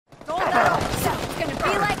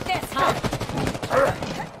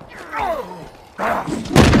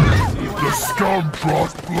scum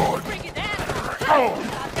draws blood. Freaking animals!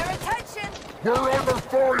 Got their attention! We're under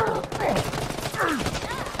fire!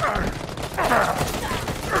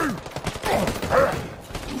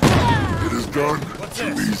 It is done.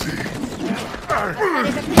 Too easy. Move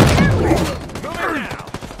it now!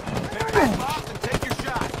 Pick them off and take your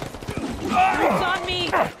shot! It's on me!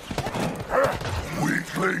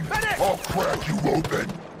 Weakling, I'll crack you open.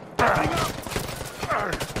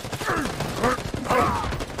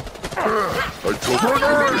 I told you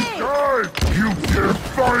die! You dare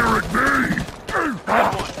fire at me!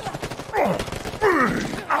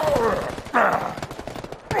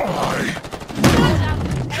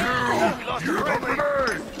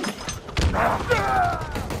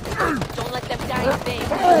 Don't let them die in vain.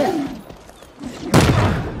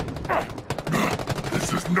 This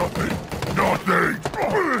is nothing! Nothing!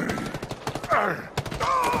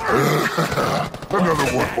 Another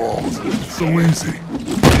one falls. So easy.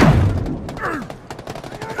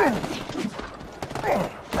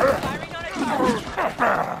 Firing on a target.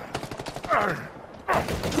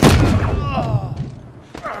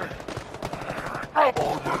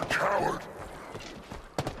 Armored coward!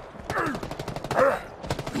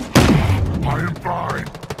 I am fine.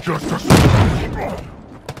 Just a second.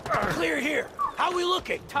 Clear here! How we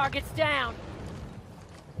looking? Target's down.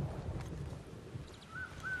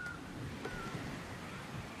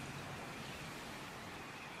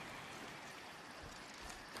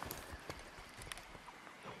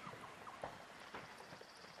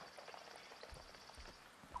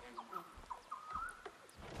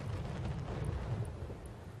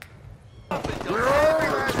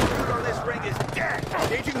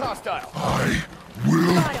 Engaging hostile. I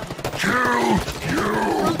will kill you!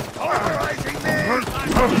 Polarizing me! I'm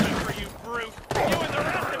coming for you, brute! You and the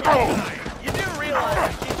rest of you! You do realize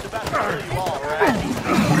the chief's about to kill you all, right?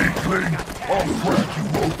 Weakling, I'll crack you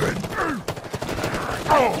open!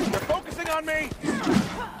 They're focusing on me!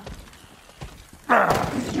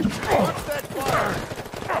 Watch that fire!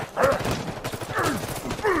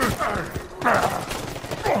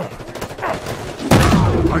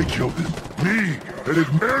 I killed him. Me! It is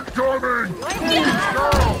man coming! Laid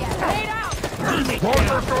out!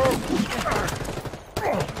 Wonderful!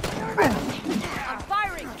 I'm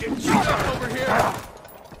firing! Get shot up over here!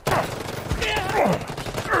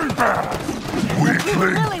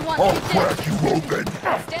 Weakling, Really want I'll this. crack you open!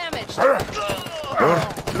 It's damaged.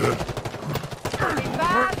 Be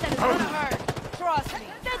fast and it's gonna hurt. Trust me.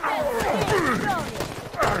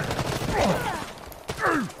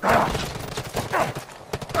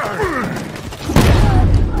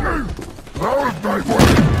 Out of my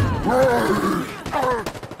way!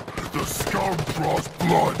 The scum draws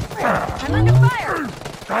blood! I'm under fire!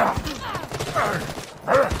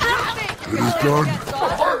 It is done.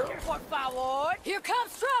 Por favor! Here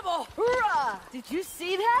comes trouble! Hoorah! Did you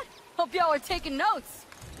see that? Hope y'all are taking notes.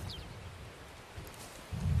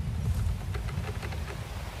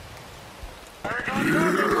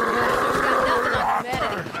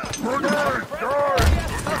 Grenade! Die!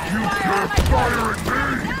 You can't fire at me!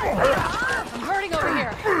 I'm hurting over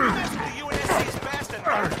here. The UNSC's best and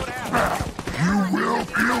that's what happens. You will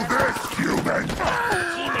feel this, human!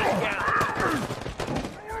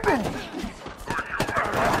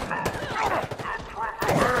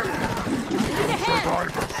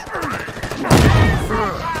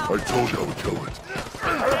 I told you I would kill it.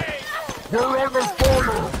 We're under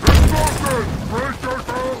fire! It's nothing! Brace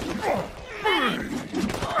yourselves!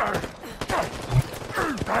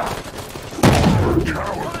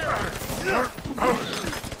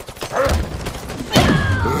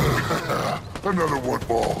 Another one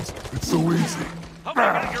falls. It's so easy. Hope you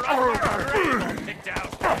got your own picked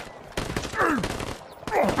out.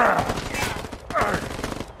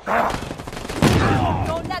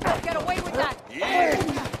 Don't let them get away with that. Yeah!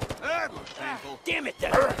 That was painful. Damn it,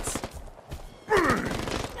 that hurts.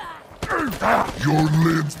 Your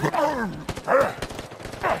limbs, but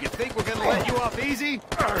You think we're gonna let you off easy?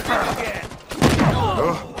 Think again.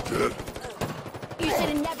 dead. You should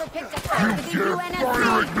have never picked a You fight with the can't fire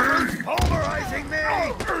UNSC. at me! Polarizing me!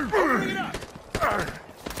 Bring it up!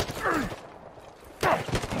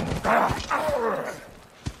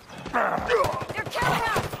 They're killing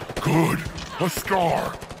us. Good. A scar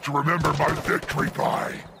to remember my victory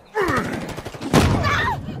by.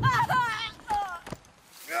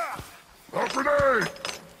 A grenade!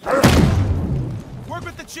 Work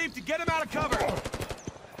with the chief to get him out of cover!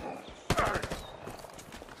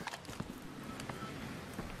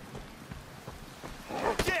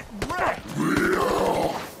 Get wrecked!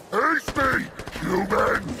 Haste me,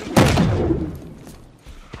 human!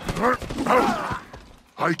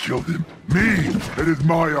 I killed him. Me! It is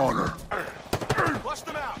my honor.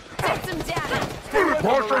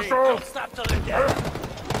 another Watch Marine. yourself! Don't stop till they're dead.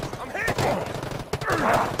 I'm hit!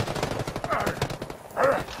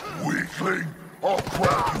 Weakling! I'll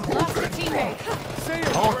crack you Lost a open! teammate.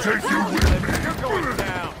 I'll take you with me! You're going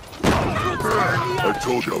down. I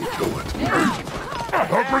told you I'd do it. A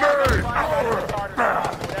grenade!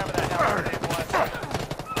 Whatever the hell his name was.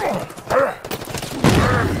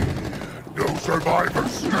 No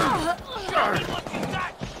survivors! Show me what you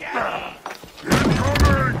got, Shaggy!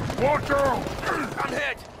 Incoming! Watch out! I'm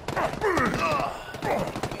hit! You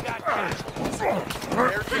got cash.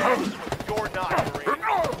 There's yours. You're not, Marine.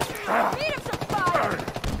 Feed him some fire.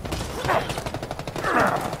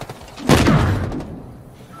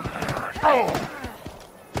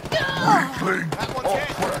 Weakling! That one's I'll hit.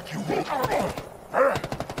 crack you open!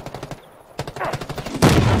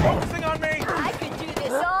 Focusing on me! I could do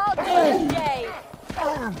this all day.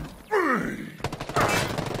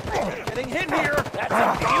 Getting hit here! That's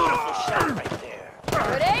a beautiful shot right there.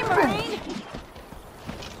 Good aim, Marine.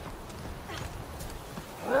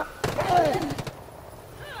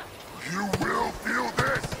 You will feel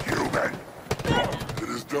this, human! It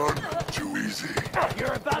is done too easy.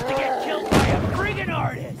 You're about to get killed by a friggin'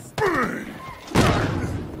 artist!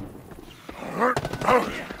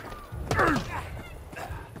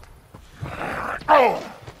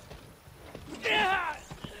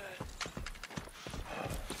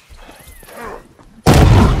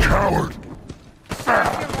 Coward!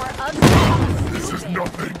 You're more ugly. This is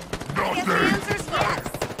nothing! I guess the Nothing! answer's yes.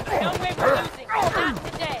 No way we're losing. Not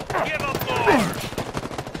today. Give up, boys!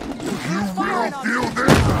 You will feel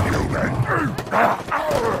this, human!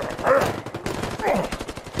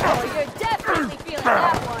 Oh, you're definitely feeling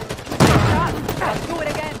that one. I'll do it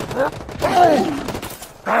again.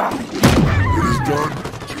 It is done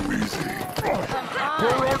too easy.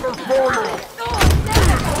 We're under fire!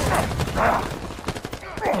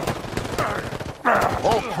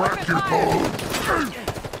 I'll crack your bones!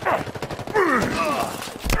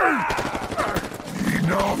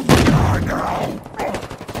 Enough now!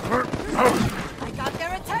 I got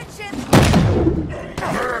their attention.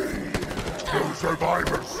 No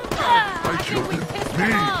survivors! I I killed think we him! pissed Me!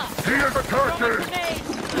 them off. He is attacking!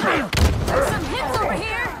 There's some hits over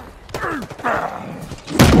here.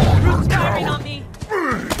 Bomber Firing coward! on me.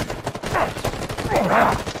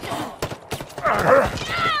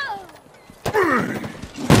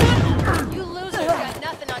 You losers got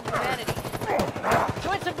nothing on humanity.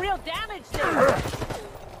 Doing some real damage there.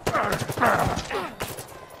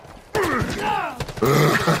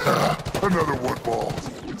 Another one balls.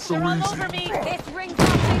 It's so They're all easy. over me. This ring's not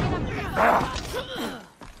taking up.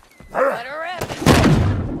 Let her rip.